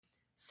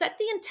set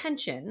the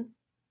intention.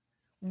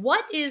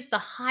 What is the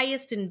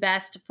highest and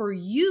best for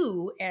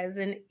you as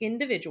an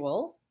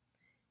individual,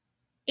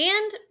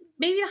 and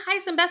maybe the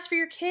highest and best for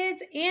your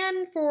kids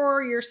and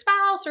for your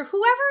spouse or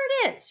whoever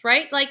it is,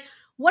 right? Like,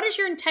 what is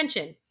your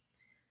intention?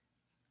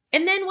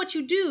 And then what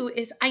you do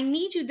is,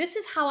 this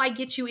is how I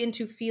get you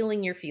into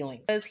feeling your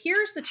feelings. Because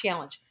here's the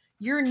challenge.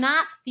 You're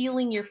not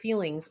feeling your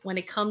feelings when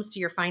it comes to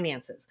your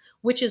finances,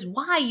 which is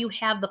why you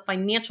have the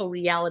financial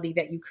reality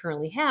that you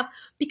currently have,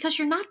 because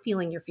you're not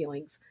feeling your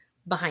feelings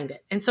behind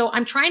it. And so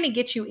I'm trying to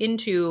get you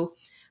into,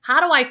 how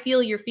do I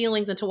feel your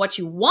feelings into what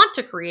you want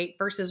to create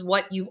versus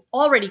what you've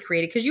already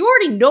created? Because you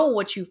already know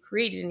what you've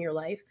created in your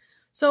life.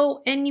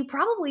 So, and you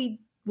probably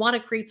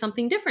want to create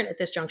something different at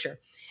this juncture.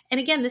 And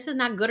again, this is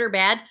not good or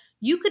bad.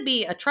 You could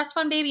be a trust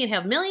fund baby and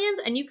have millions,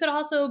 and you could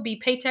also be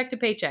paycheck to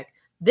paycheck.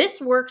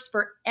 This works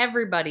for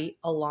everybody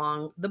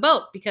along the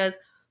boat, because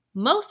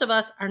most of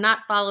us are not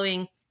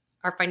following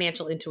our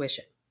financial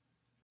intuition.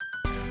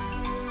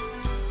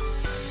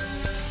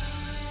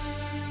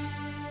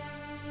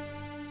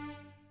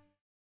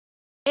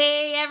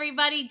 Hey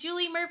everybody,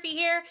 Julie Murphy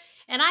here,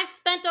 and I've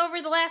spent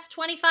over the last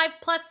 25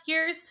 plus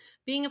years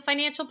being a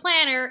financial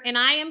planner, and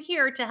I am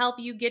here to help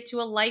you get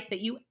to a life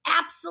that you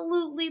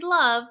absolutely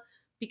love,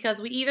 because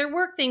we either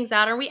work things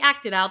out or we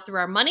act it out through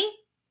our money,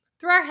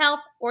 through our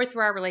health, or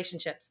through our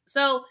relationships.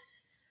 So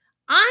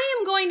I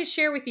am going to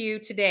share with you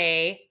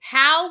today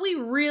how we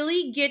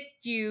really get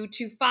you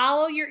to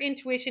follow your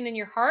intuition and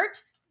your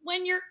heart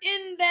when you're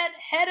in that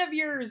head of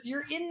yours.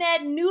 You're in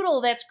that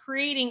noodle that's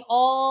creating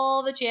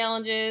all the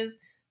challenges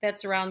that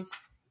surrounds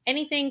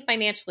anything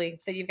financially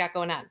that you've got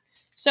going on.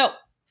 So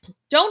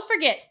don't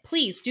forget,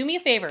 please do me a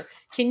favor.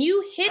 Can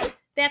you hit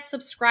that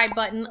subscribe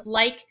button,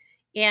 like,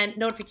 and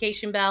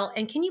notification bell?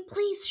 And can you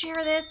please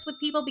share this with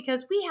people?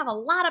 Because we have a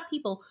lot of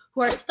people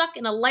who are stuck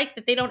in a life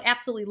that they don't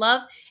absolutely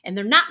love, and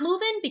they're not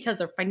moving because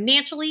they're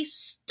financially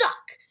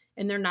stuck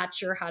and they're not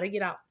sure how to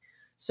get out.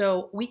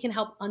 So we can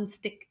help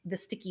unstick the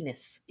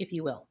stickiness, if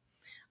you will.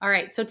 All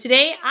right. So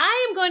today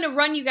I am going to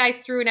run you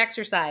guys through an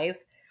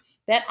exercise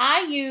that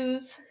I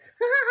use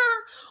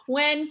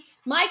when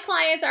my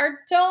clients are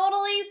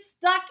totally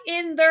stuck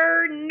in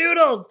their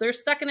noodles. They're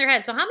stuck in their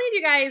head. So how many of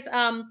you guys,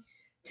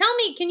 tell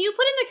me, can you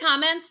put in the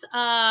comments,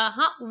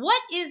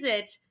 what is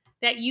it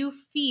that you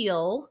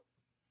feel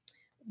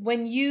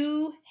when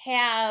you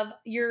have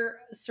your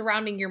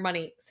surrounding your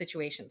money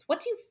situations?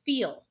 What do you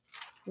feel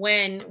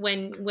when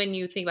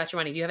you think about your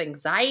money? Do you have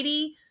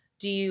anxiety?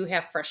 Do you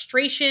have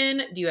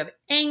frustration? Do you have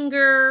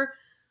anger?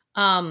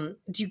 Do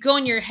you go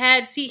in your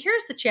head? See,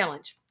 here's the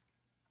challenge.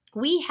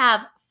 We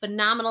have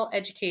phenomenal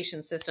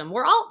education system.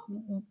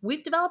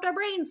 We've developed our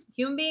brains,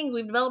 human beings.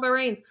 We've developed our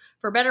brains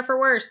for better, for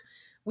worse.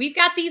 We've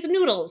got these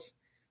noodles,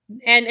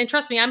 and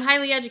trust me, I'm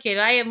highly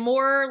educated. I have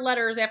more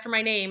letters after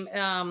my name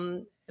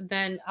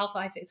than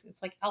alpha. It's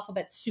like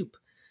alphabet soup.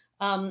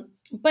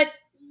 But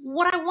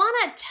what I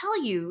want to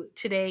tell you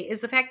today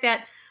is the fact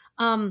that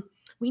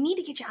we need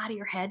to get you out of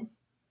your head,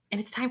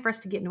 and it's time for us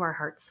to get into our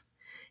hearts.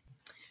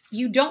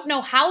 You don't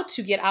know how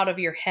to get out of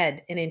your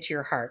head and into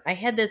your heart. I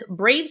had this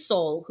brave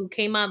soul who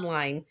came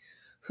online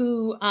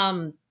who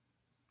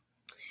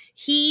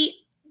he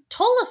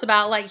told us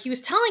about, like, he was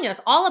telling us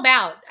all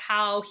about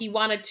how he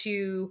wanted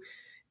to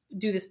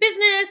do this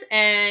business,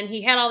 and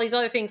he had all these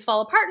other things fall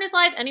apart in his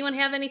life. Anyone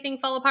have anything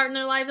fall apart in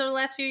their lives over the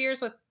last few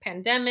years with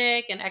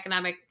pandemic and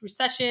economic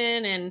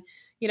recession and,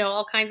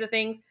 all kinds of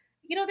things?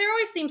 There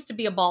always seems to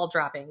be a ball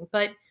dropping.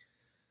 But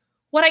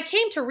what I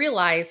came to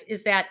realize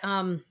is that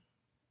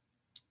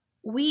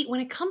when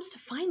it comes to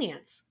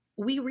finance,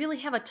 we really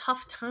have a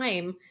tough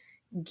time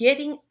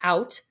getting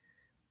out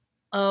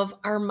of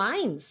our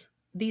minds,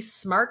 these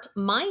smart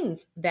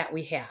minds that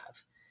we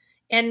have.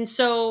 And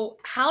so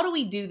how do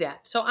we do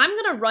that? So I'm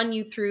going to run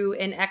you through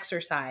an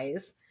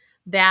exercise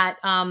that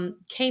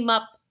came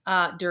up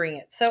during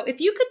it. So if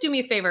you could do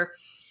me a favor,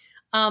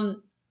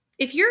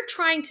 if you're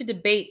trying to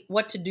debate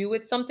what to do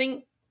with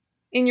something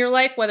in your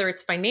life, whether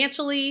it's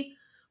financially,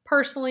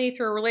 personally,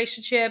 through a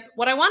relationship,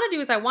 what I want to do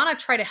is I want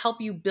to try to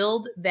help you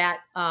build that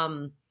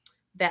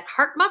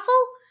heart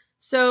muscle.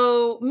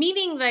 So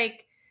meaning,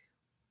 like,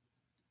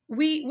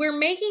 we're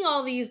making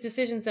all these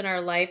decisions in our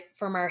life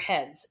from our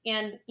heads.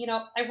 And,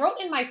 I wrote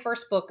in my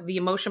first book, The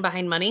Emotion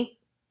Behind Money.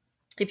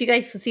 If you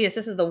guys can see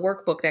this is the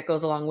workbook that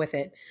goes along with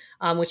it,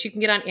 which you can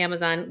get on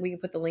Amazon. We can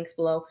put the links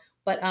below.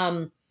 But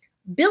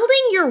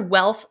building your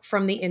wealth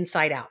from the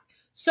inside out.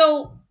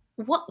 So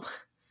what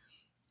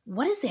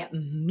does that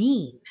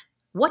mean?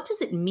 What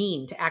does it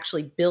mean to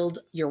actually build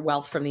your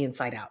wealth from the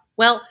inside out?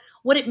 Well,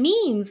 what it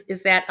means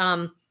is that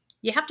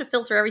you have to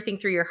filter everything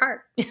through your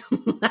heart, which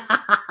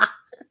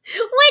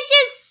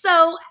is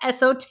so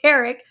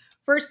esoteric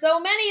for so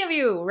many of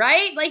you,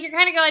 right? Like, you're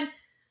kind of going, okay,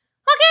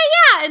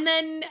 yeah. And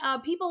then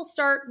people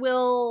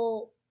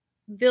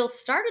they'll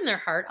start in their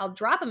heart. I'll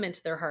drop them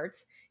into their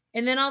hearts.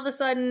 And then all of a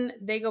sudden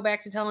they go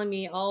back to telling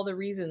me all the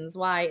reasons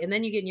why. And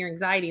then you get in your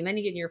anxiety, and then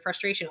you get in your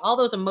frustration, all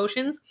those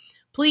emotions.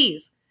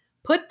 Please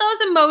put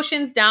those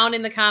emotions down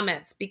in the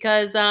comments,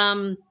 because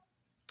I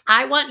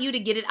I want you to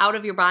get it out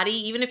of your body,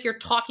 even if you're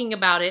talking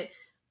about it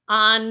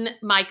on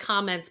my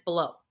comments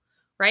below,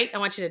 right? I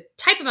want you to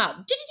type them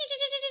out.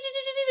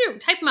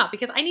 Type them out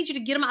because I need you to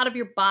get them out of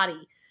your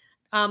body.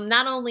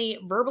 Not only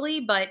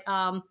verbally, but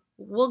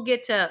we'll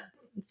get to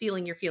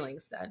feeling your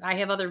feelings. I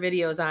have other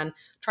videos on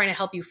trying to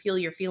help you feel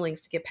your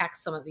feelings to get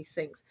past some of these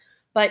things.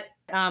 But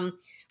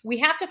we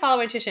have to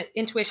follow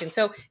intuition.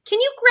 So can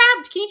you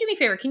do me a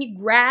favor? Can you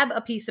grab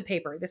a piece of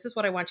paper? This is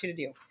what I want you to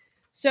do.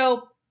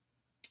 So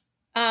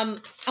I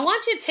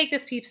want you to take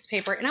this piece of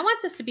paper, and I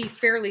want this to be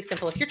fairly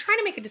simple. If you're trying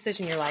to make a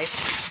decision in your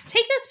life,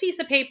 take this piece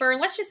of paper,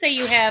 and let's just say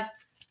you have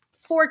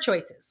 4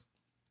 choices,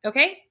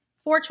 okay?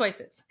 4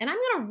 choices. And I'm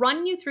going to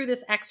run you through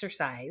this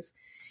exercise,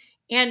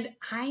 and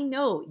I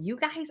know you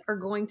guys are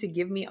going to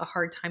give me a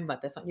hard time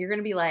about this one. You're going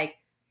to be like,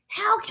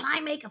 how can I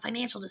make a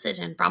financial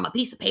decision from a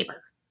piece of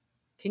paper?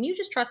 Can you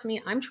just trust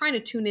me? I'm trying to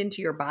tune into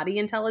your body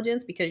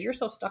intelligence because you're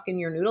so stuck in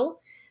your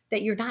noodle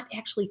that you're not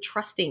actually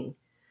trusting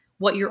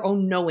what your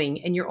own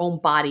knowing and your own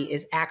body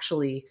is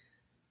actually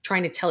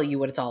trying to tell you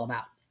what it's all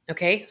about.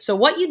 Okay. So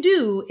what you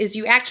do is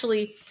you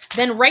actually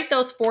then write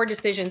those 4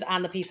 decisions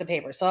on the piece of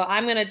paper. So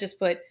I'm going to just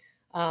put,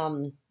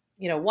 1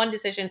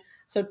 decision.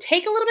 So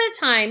take a little bit of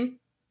time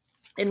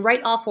and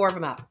write all 4 of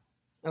them out.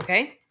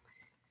 Okay.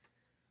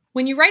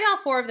 When you write all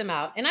 4 of them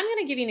out, and I'm going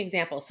to give you an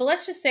example. So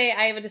let's just say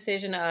I have a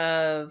decision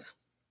of,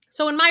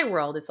 so in my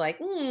world, it's like,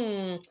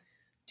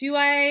 do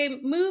I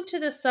move to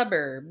the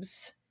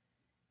suburbs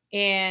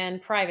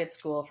and private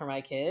school for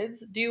my kids?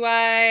 Do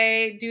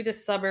I do the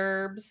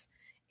suburbs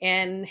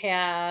and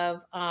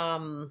have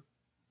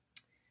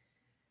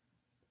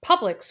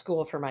public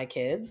school for my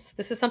kids?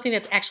 This is something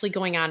that's actually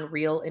going on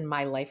real in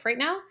my life right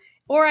now.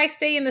 Or I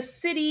stay in the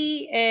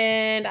city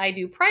and I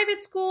do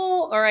private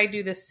school, or I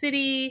do the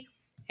city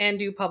and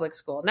do public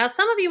school. Now,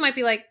 some of you might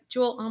be like,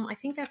 Jewel, I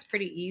think that's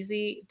pretty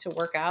easy to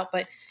work out.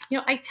 But,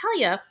 I tell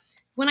you,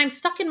 when I'm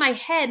stuck in my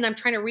head and I'm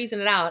trying to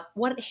reason it out,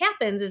 what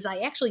happens is I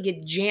actually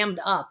get jammed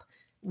up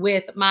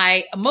with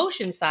my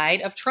emotion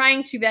side of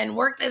trying to then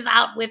work this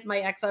out with my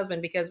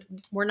ex-husband because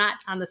we're not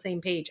on the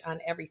same page on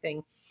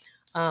everything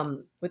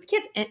with the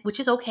kids, which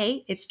is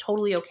okay. It's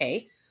totally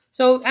okay.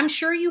 So I'm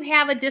sure you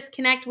have a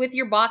disconnect with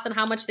your boss and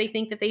how much they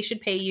think that they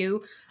should pay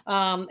you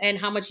and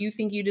how much you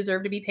think you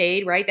deserve to be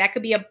paid, right? That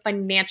could be a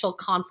financial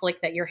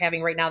conflict that you're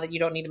having right now that you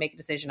don't need to make a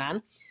decision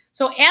on.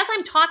 So as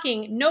I'm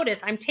talking,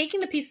 notice I'm taking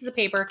the pieces of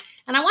paper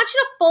and I want you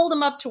to fold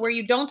them up to where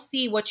you don't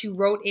see what you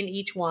wrote in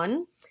each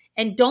one.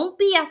 And don't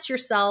BS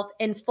yourself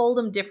and fold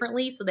them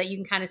differently so that you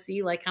can kind of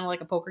see kind of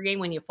like a poker game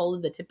when you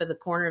folded the tip of the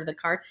corner of the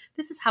card.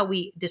 This is how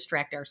we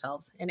distract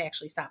ourselves and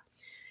actually stop.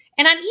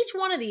 And on each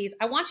one of these,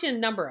 I want you to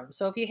number them.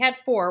 So if you had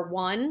 4,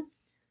 1,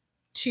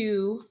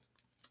 2,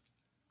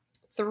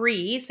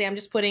 3, say I'm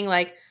just putting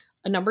like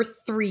a number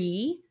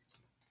 3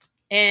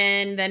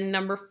 and then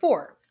number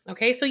 4.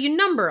 Okay, so you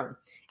number them.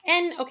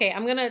 And okay,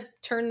 I'm going to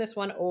turn this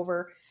one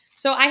over.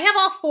 So I have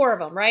all 4 of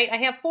them, right? I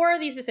have 4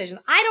 of these decisions.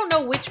 I don't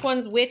know which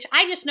one's which.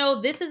 I just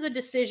know this is a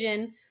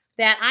decision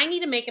that I need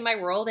to make in my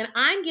world, and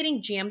I'm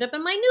getting jammed up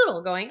in my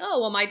noodle going,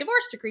 oh, well, my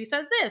divorce decree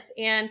says this,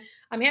 and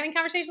I'm having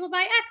conversations with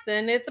my ex,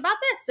 and it's about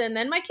this, and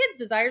then my kids'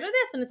 desires are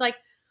this, and it's like,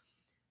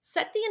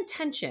 set the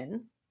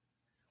intention.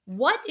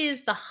 What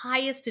is the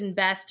highest and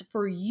best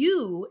for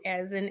you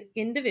as an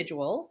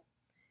individual,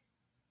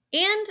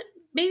 and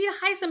maybe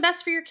the highest and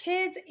best for your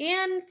kids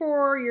and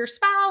for your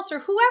spouse or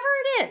whoever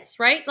it is,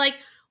 right? Like,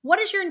 what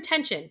is your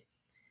intention?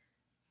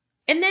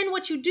 And then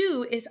what you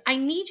do is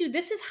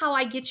this is how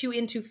I get you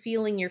into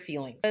feeling your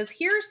feelings. Because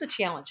here's the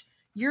challenge.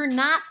 You're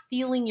not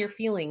feeling your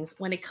feelings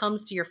when it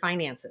comes to your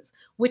finances,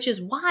 which is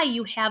why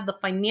you have the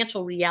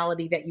financial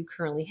reality that you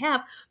currently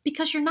have,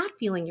 because you're not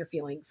feeling your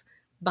feelings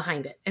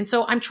behind it. And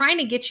so I'm trying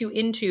to get you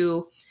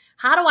into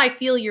how do I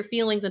feel your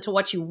feelings into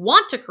what you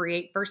want to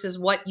create versus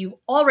what you've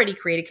already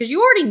created, because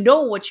you already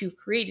know what you've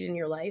created in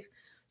your life.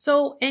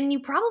 So, and you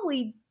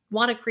probably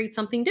want to create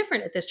something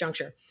different at this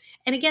juncture.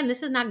 And again,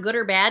 this is not good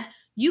or bad.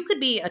 You could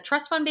be a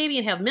trust fund baby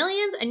and have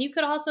millions, and you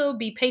could also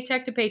be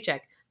paycheck to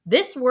paycheck.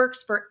 This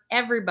works for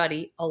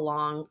everybody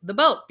along the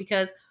boat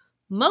because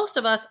most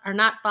of us are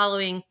not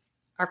following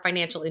our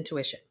financial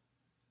intuition.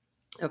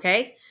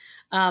 Okay?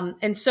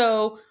 And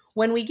so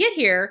when we get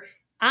here,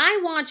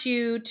 I want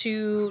you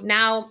to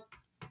now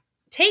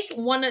take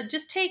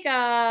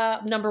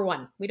number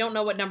 1. We don't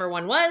know what number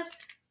 1 was.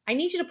 I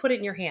need you to put it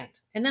in your hand.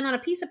 And then on a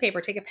piece of paper,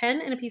 take a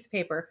pen and a piece of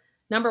paper.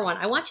 Number 1,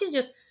 I want you to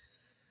just,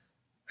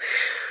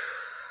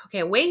 okay,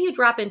 a way you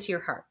drop into your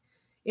heart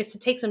is to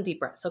take some deep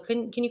breaths. So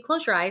can you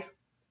close your eyes?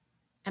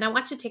 And I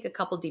want you to take a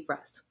couple deep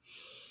breaths.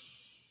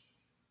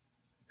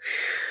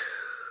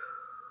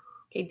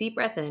 Okay, deep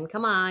breath in.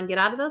 Come on, get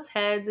out of those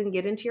heads and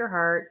get into your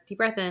heart. Deep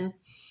breath in.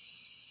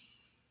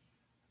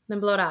 Then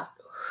blow it out.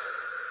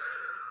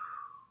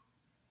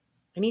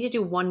 I need to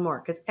do one more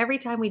because every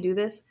time we do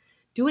this,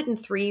 do it in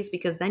 3s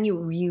because then you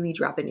really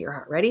drop into your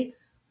heart. Ready?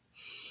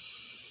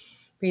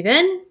 Breathe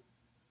in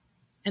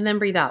and then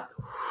breathe out.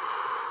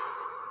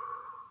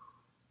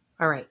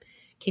 All right.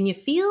 Can you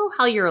feel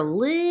how you're a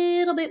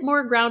little bit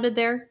more grounded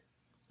there?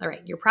 All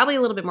right, you're probably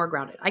a little bit more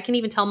grounded. I can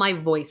even tell my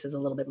voice is a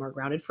little bit more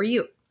grounded for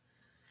you.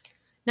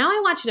 Now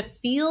I want you to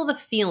feel the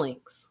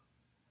feelings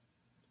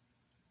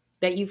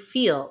that you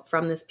feel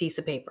from this piece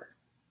of paper.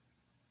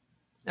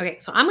 Okay,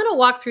 so I'm going to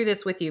walk through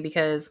this with you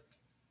because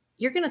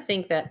you're going to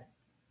think that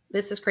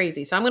this is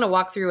crazy. So I'm going to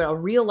walk through a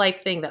real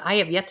life thing that I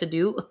have yet to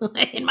do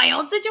in my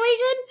own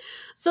situation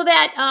so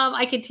that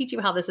I can teach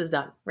you how this is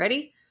done.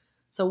 Ready?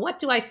 So what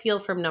do I feel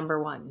from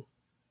number 1?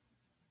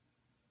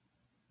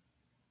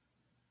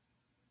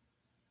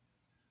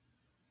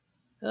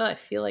 Oh, I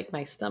feel like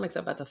my stomach's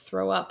about to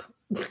throw up.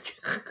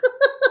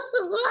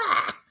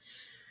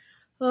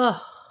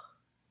 Oh,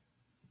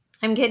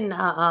 I'm getting,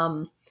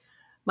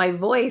 my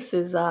voice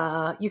is,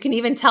 you can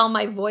even tell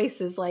my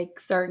voice is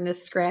like starting to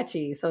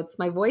scratchy. So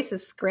my voice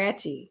is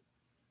scratchy.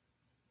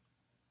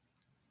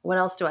 What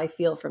else do I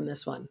feel from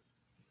this one?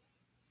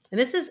 And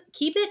this is,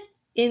 keep it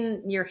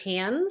in your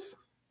hands.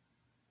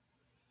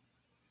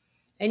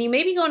 And you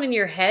may be going in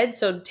your head.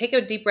 So take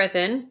a deep breath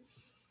in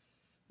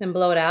and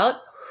blow it out.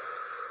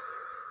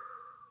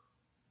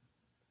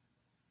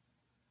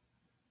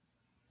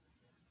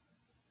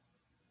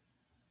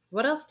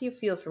 What else do you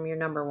feel from your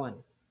number 1?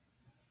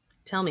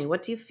 Tell me,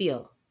 what do you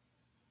feel?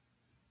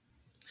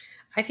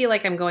 I feel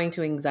like I'm going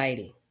to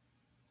anxiety.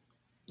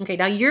 Okay,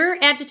 now your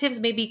adjectives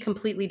may be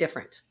completely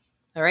different.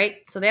 All right,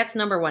 so that's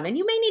number 1. And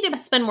you may need to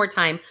spend more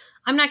time.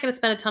 I'm not going to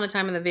spend a ton of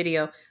time in the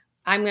video.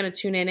 I'm going to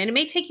tune in. And it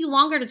may take you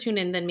longer to tune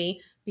in than me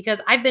because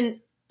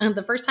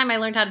the first time I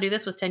learned how to do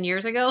this was 10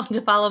 years ago, to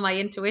follow my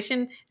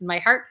intuition and my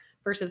heart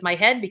versus my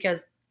head,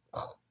 because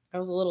I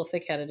was a little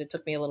thick-headed. It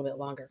took me a little bit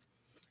longer.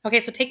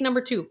 Okay, so take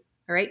number 2.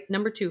 All right,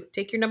 number 2.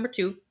 Take your number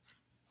 2. And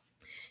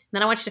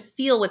then I want you to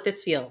feel what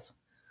this feels.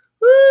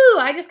 Woo!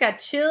 I just got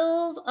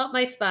chills up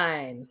my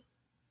spine.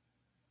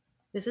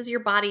 This is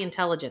your body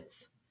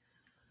intelligence.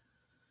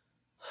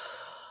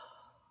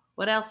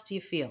 What else do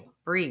you feel?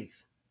 Breathe.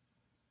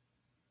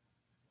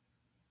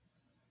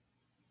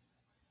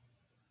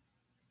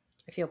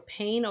 I feel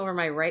pain over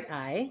my right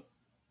eye.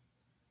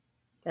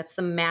 That's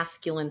the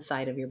masculine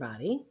side of your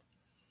body.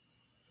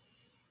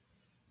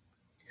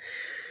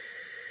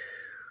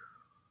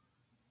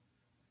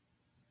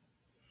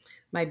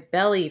 My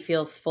belly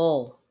feels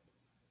full.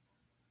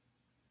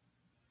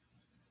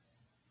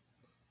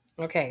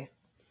 Okay.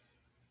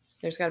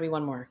 There's got to be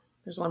one more.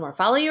 There's one more.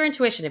 Follow your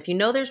intuition. If you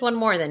know there's one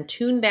more, then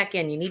tune back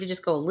in. You need to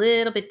just go a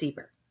little bit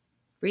deeper.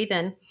 Breathe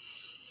in.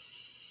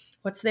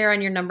 What's there on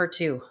your number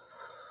 2?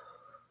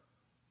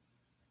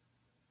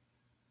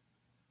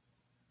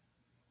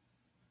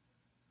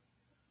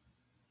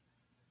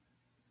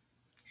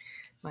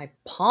 My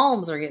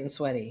palms are getting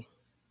sweaty.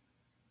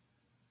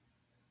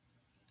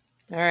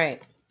 All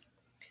right.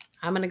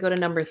 I'm going to go to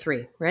number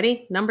 3.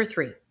 Ready? Number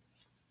 3.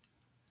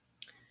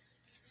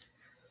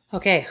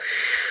 Okay.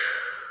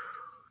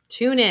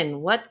 Tune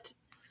in. What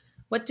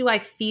do I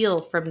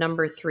feel from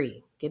number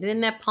 3? Get it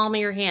in that palm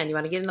of your hand. You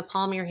want to get in the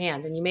palm of your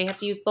hand, and you may have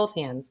to use both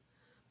hands,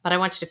 but I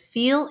want you to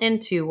feel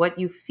into what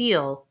you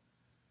feel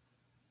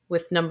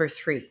with number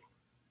 3.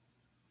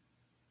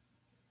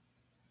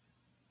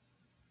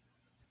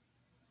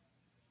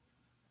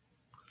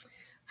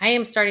 I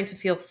am starting to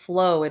feel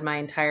flow in my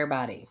entire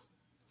body.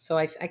 So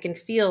I can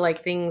feel like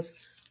things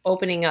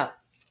opening up.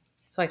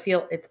 So I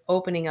feel it's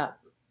opening up.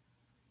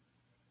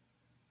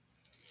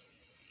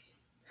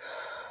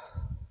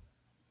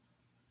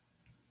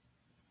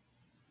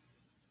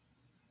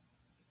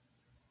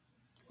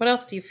 What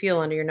else do you feel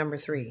under your number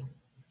 3?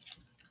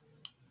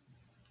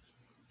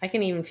 I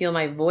can even feel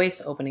my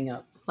voice opening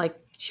up. Like,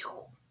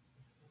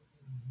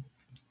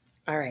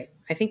 all right.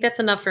 I think that's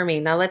enough for me.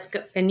 Now let's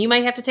go. And you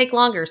might have to take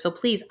longer. So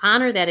please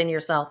honor that in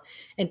yourself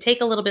and take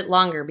a little bit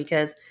longer,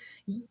 because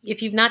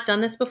if you've not done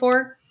this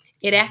before,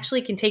 it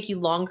actually can take you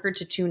longer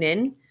to tune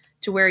in,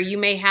 to where you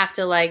may have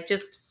to like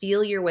just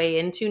feel your way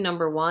into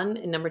number 1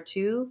 and number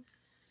 2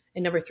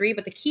 and number 3.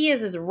 But the key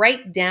is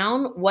write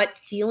down what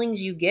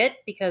feelings you get,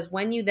 because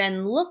when you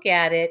then look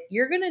at it,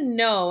 you're going to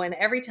know. And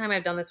every time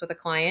I've done this with a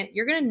client,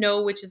 you're going to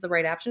know which is the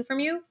right option from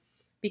you,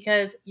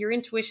 because your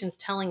intuition's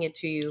telling it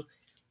to you.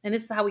 And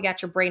this is how we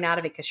got your brain out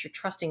of it, because you're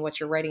trusting what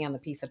you're writing on the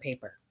piece of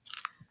paper.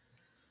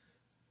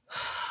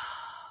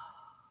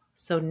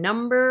 So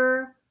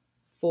number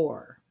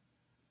 4.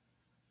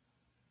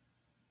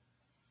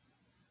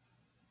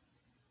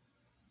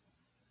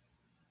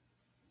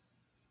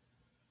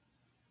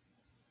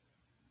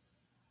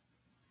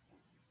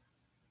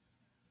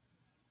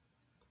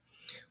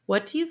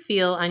 What do you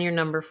feel on your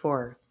number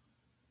 4?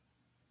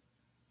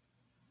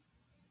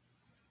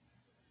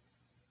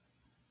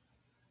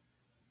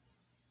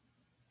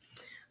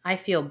 I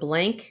feel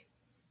blank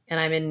and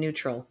I'm in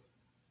neutral.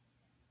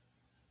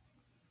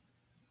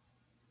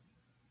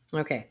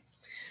 Okay.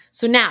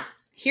 So now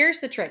here's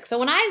the trick. So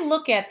when I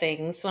look at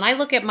things, when I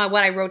look at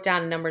what I wrote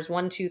down in numbers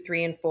 1, 2,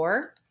 3, and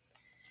 4,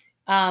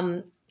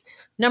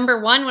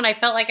 number 1, when I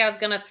felt like I was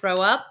going to throw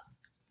up,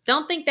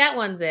 don't think that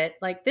one's it.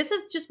 Like, this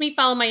is just me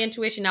following my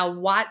intuition. Now,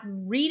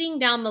 reading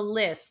down the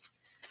list,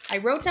 I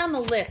wrote down the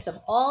list of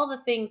all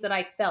the things that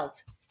I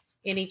felt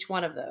in each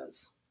one of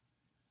those.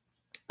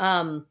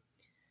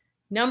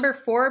 Number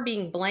 4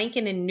 being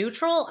blanket and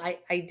neutral.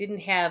 I didn't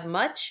have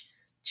much.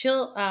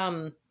 Chills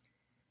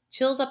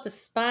up the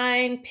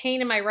spine,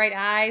 pain in my right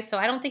eye. So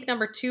I don't think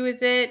number 2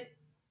 is it.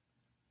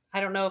 I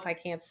don't know if I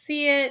can't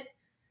see it.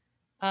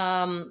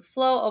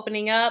 Flow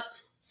opening up.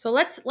 So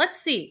let's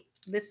see.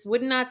 This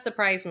would not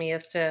surprise me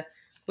as to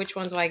which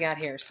ones I got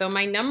here. So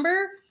my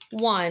number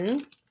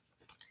 1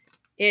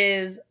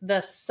 is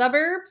the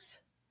suburbs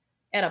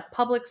at a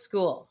public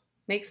school.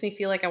 Makes me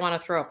feel like I want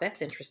to throw up.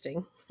 That's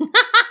interesting.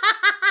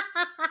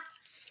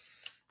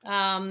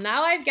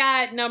 Now I've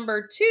got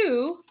number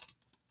 2.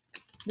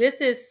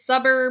 This is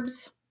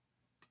suburbs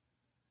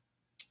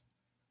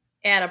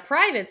at a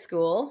private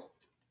school.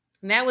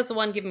 And that was the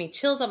one giving me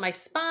chills up my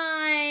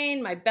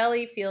spine. My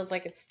belly feels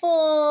like it's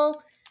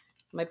full.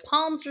 My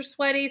palms are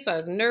sweaty, so I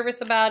was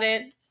nervous about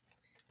it.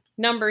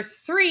 Number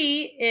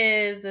 3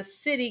 is the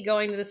city,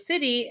 going to the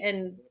city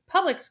and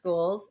public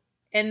schools.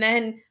 And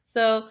then,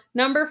 so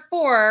number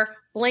 4,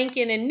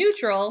 blanket and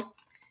neutral,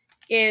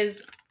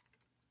 is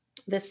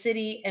the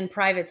city and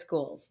private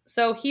schools.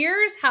 So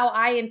here's how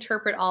I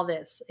interpret all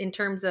this in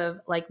terms of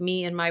like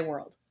me and my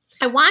world.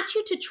 I want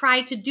you to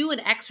try to do an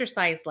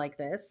exercise like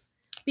this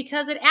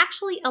because it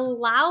actually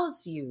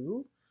allows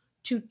you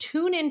to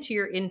tune into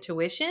your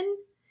intuition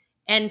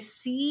and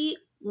see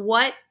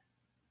what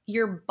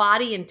your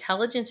body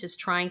intelligence is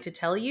trying to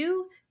tell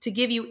you to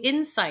give you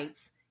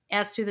insights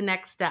as to the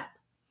next step.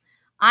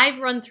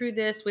 I've run through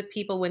this with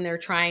people when they're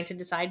trying to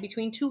decide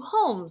between 2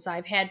 homes.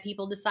 I've had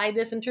people decide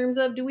this in terms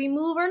of do we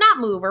move or not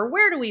move, or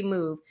where do we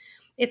move?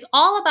 It's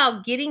all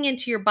about getting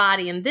into your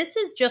body, and this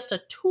is just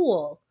a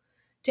tool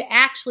to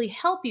actually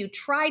help you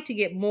try to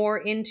get more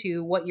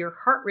into what your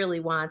heart really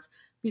wants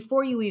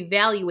before you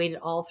evaluate it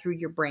all through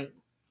your brain,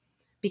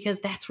 because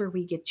that's where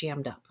we get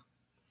jammed up.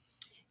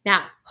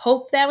 Now,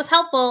 hope that was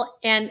helpful,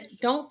 and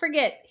don't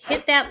forget,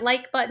 hit that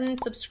like button,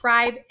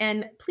 subscribe,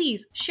 and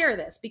please share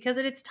this because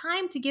it's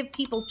time to give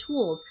people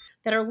tools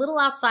that are a little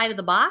outside of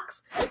the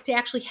box to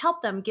actually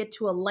help them get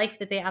to a life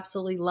that they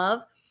absolutely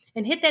love.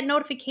 And hit that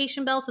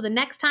notification bell so the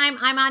next time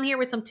I'm on here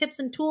with some tips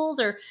and tools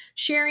or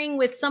sharing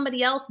with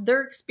somebody else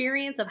their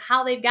experience of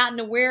how they've gotten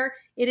to where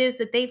it is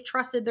that they've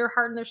trusted their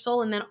heart and their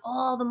soul, and then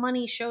all the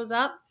money shows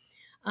up.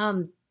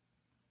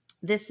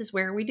 This is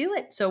where we do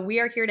it. So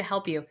we are here to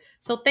help you.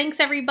 So thanks,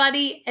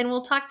 everybody, and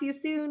we'll talk to you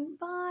soon.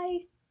 Bye.